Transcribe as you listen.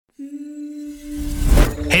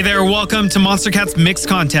Hey there, welcome to Monster Cat's Mix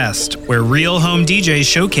Contest, where real home DJs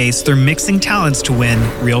showcase their mixing talents to win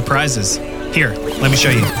real prizes. Here, let me show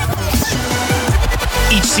you.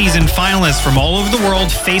 Each season, finalists from all over the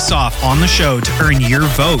world face off on the show to earn your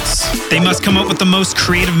votes. They must come up with the most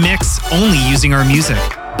creative mix only using our music.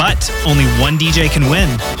 But only one DJ can win.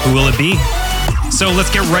 Who will it be? So let's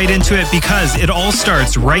get right into it because it all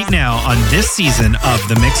starts right now on this season of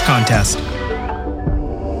the Mix Contest.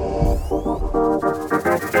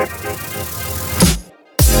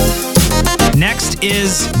 Next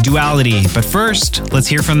is Duality, but first, let's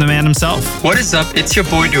hear from the man himself. What is up? It's your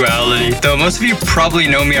boy Duality, though most of you probably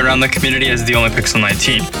know me around the community as the only Pixel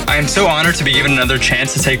 19. I am so honored to be given another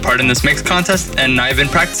chance to take part in this mix contest, and I've been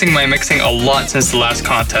practicing my mixing a lot since the last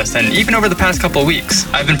contest, and even over the past couple weeks.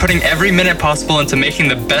 I've been putting every minute possible into making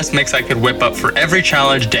the best mix I could whip up for every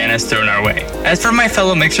challenge Dan has thrown our way. As for my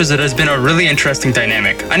fellow mixers, it has been a really interesting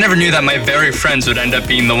dynamic. I never knew that my very friends would end up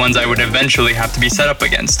being the ones I would eventually have to be set up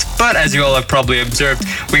against, but as you all have probably observed,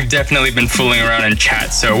 we've definitely been fooling around in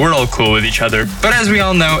chat, so we're all cool with each other. But as we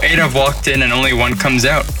all know, 8 have walked in and only 1 comes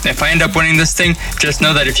out. If I end up winning this thing, just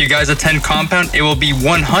know that if you guys attend Compound, it will be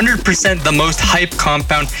 100% the most hype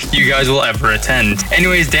Compound you guys will ever attend.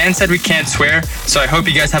 Anyways, Dan said we can't swear, so I hope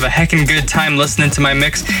you guys have a heckin' good time listening to my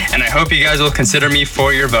mix, and I hope you guys will consider me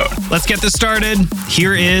for your vote. Let's get this started.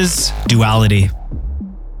 Here is Duality.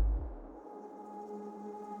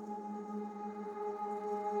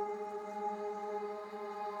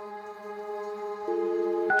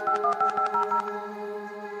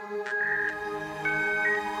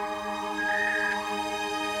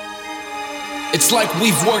 It's like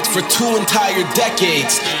we've worked for 2 entire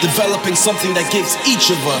decades, developing something that gives each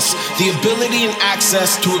of us the ability and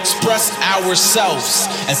access to express ourselves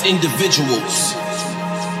as individuals.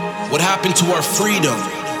 What happened to our freedom?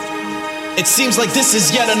 It seems like this is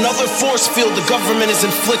yet another force field the government has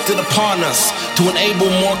inflicted upon us to enable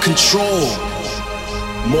more control,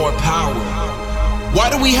 more power. Why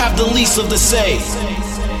do we have the least of the say?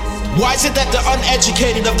 Why is it that the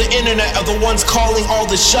uneducated of the internet are the ones calling all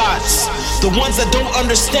the shots? The ones that don't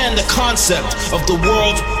understand the concept of the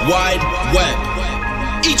World Wide Web.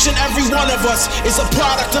 Each and every one of us is a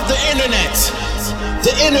product of the internet.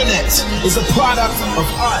 The internet is a product of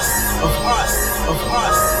us, of us, of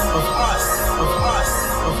us, of us, of us,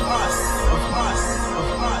 of us, of us, of us,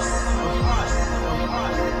 of us, of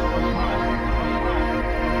us.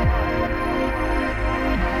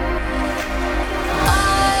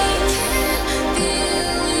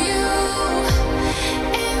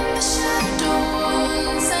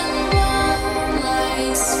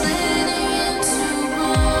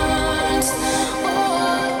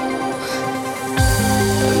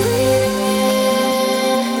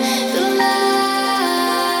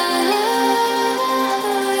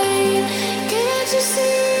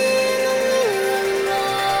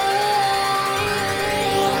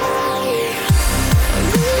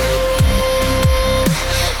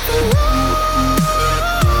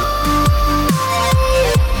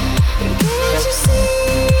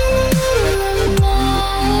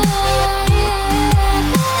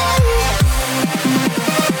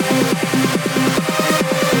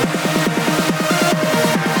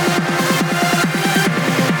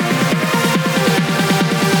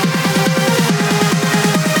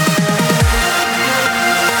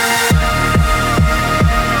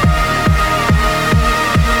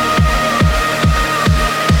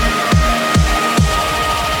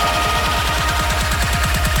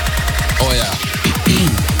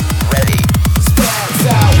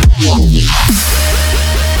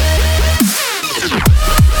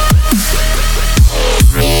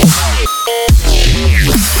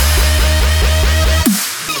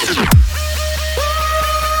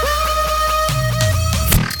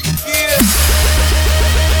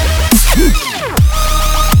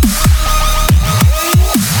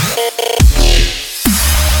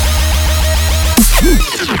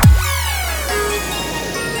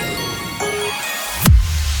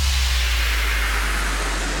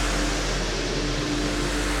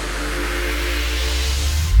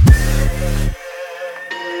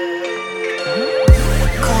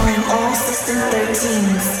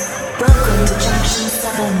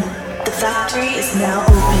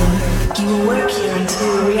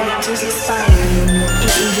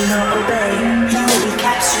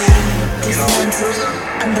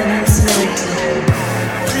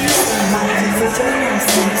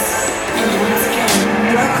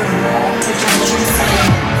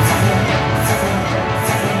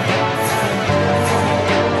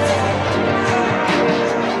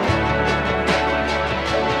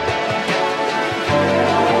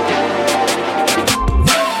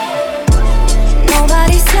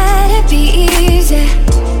 Nobody said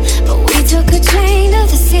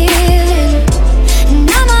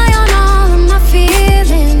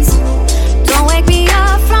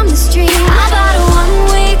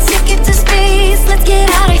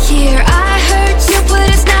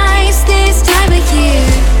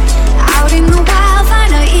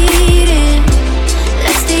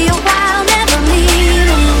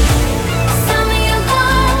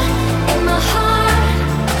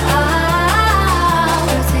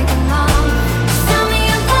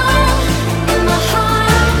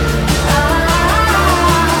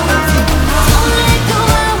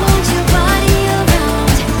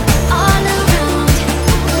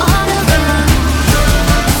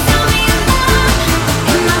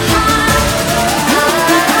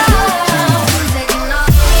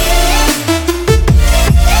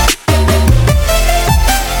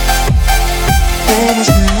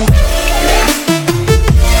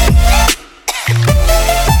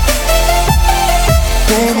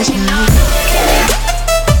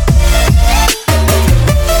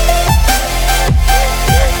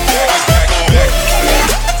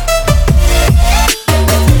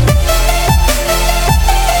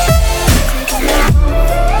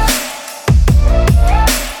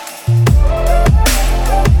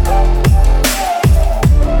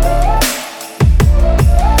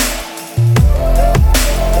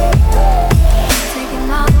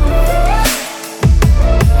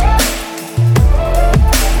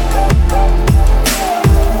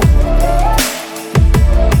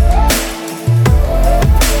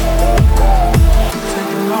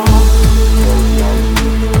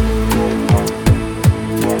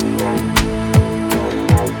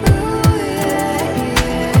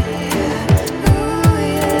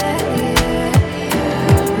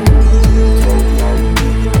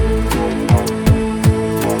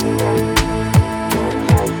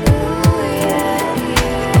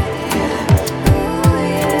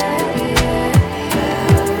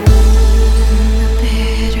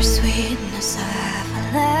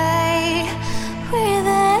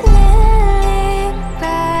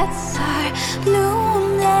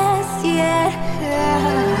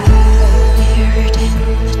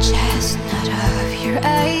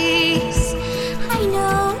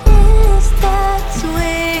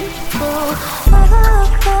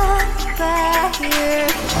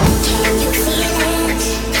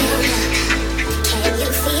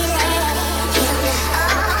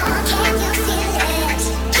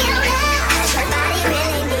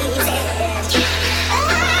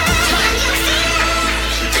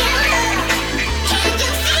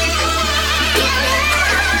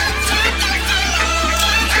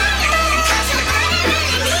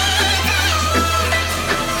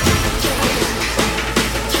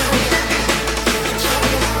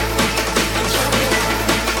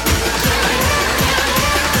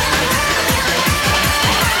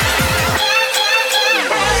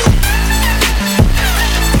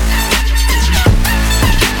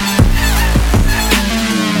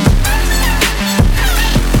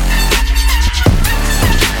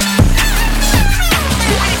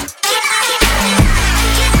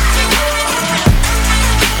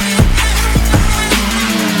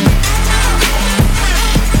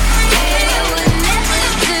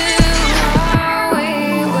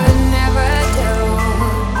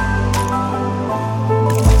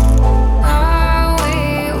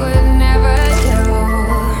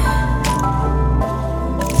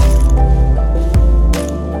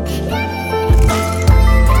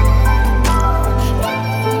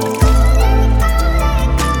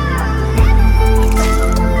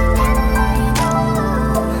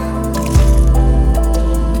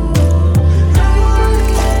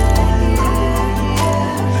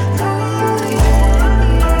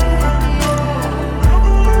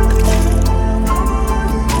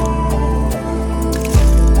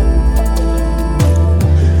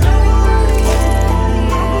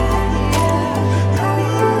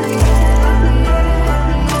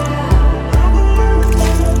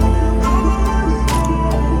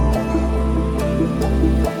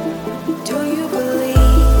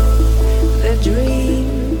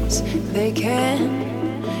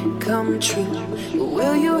true. But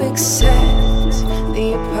will you accept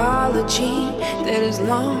the apology that is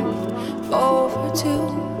long overdue?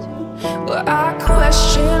 Well, I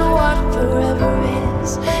question what forever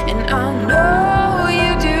is, and I know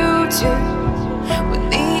you do too. When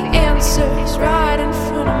the answer's right in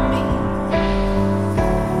front of me,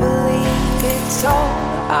 believe it's all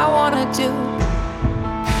I wanna do.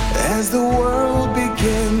 As the world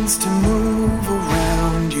begins to move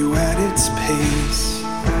around you at its pace,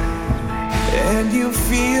 and you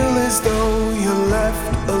feel as though you're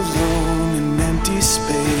left alone in empty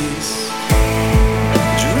space,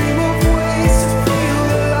 dream of ways to feel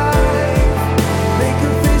alive, make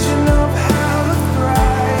a vision of how to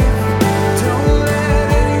thrive. Don't let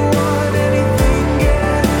anyone, anything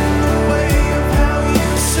get in the way of how you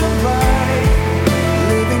survive.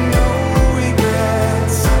 Living no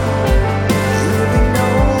regrets, living no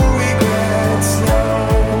regrets, no.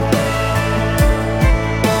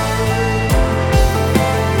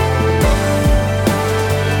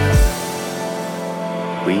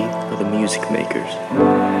 We are the music makers,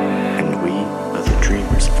 and we are the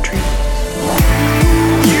dreamers of dreams.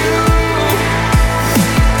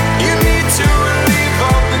 You need to relieve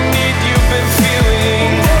all the need you've been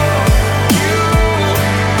feeling.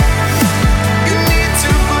 You need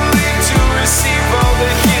to believe to receive all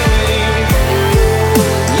the healing.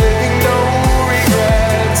 Living no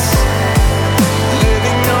regrets,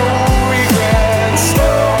 living no regrets, no.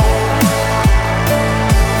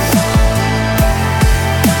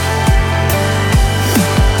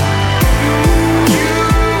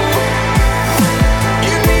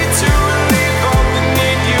 You need to relieve all the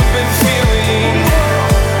need you've been feeling.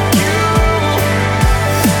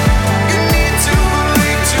 You need to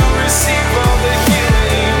believe to receive all the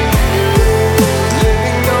healing.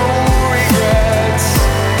 Living no regrets,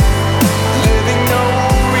 living no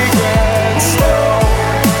regrets, no.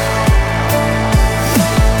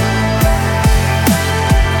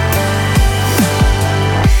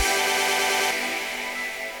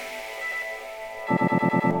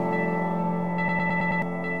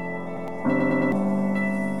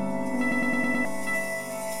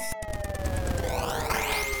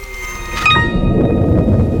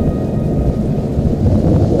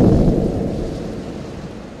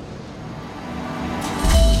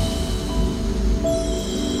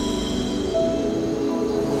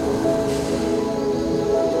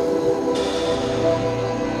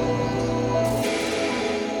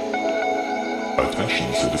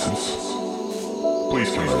 Attention citizens.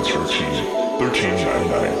 Please commence routine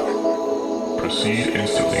 1399. Proceed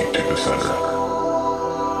instantly to the center.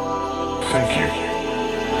 Thank you.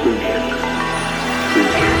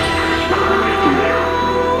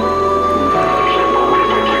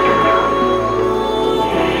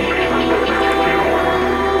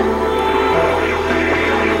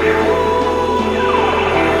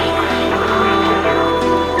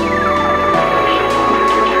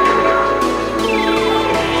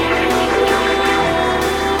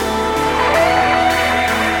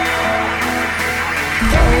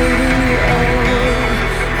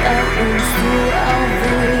 That runs through our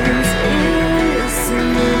veins.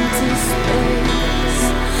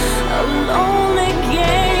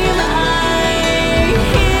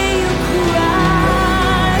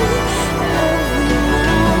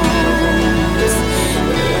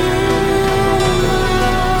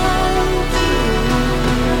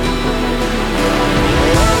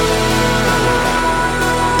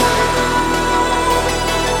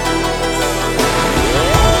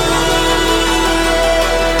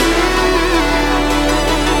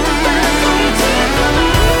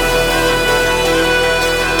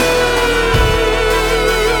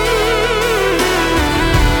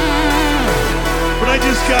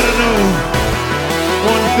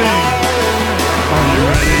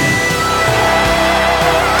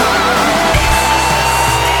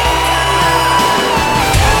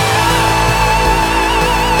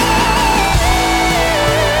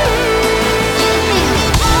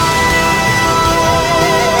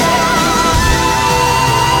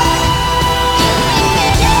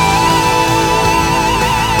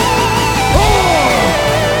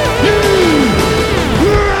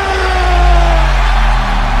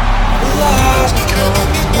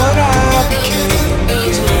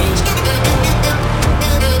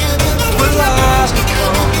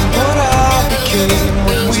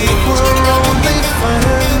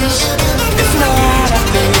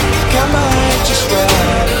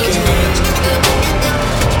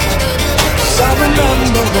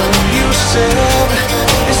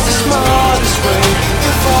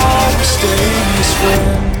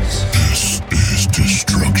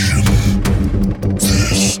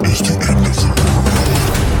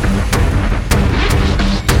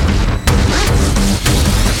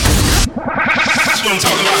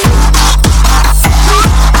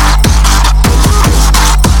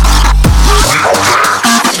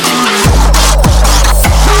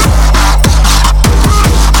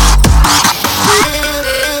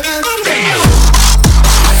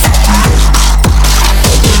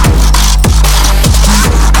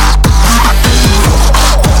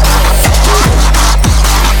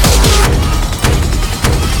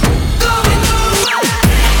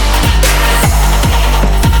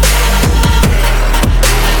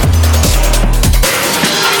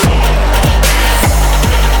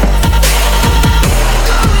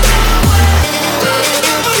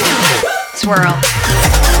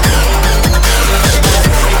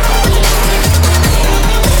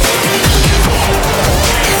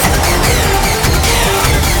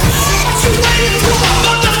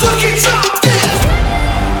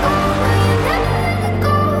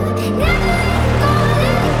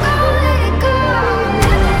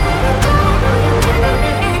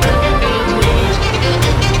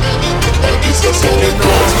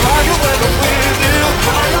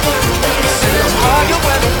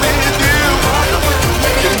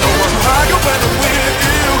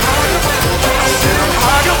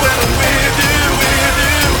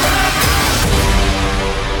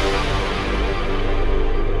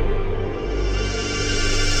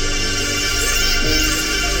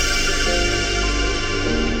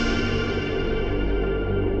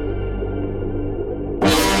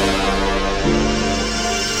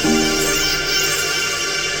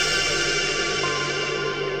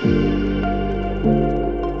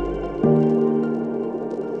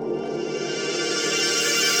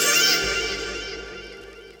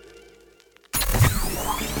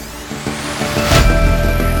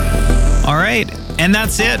 And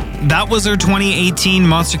that's it. That was our 2018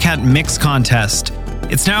 Monster Cat Mix Contest.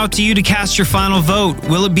 It's now up to you to cast your final vote.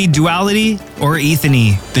 Will it be Duality or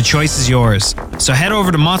Ethany? The choice is yours. So head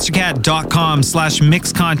over to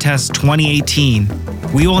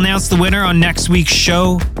monstercat.com/mixcontest2018. We will announce the winner on next week's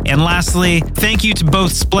show. And lastly, thank you to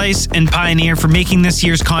both Splice and Pioneer for making this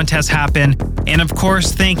year's contest happen. And of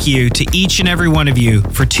course, thank you to each and every one of you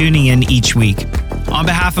for tuning in each week. On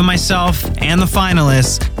behalf of myself and the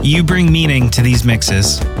finalists, you bring meaning to these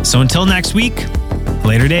mixes. So until next week,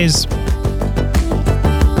 later days.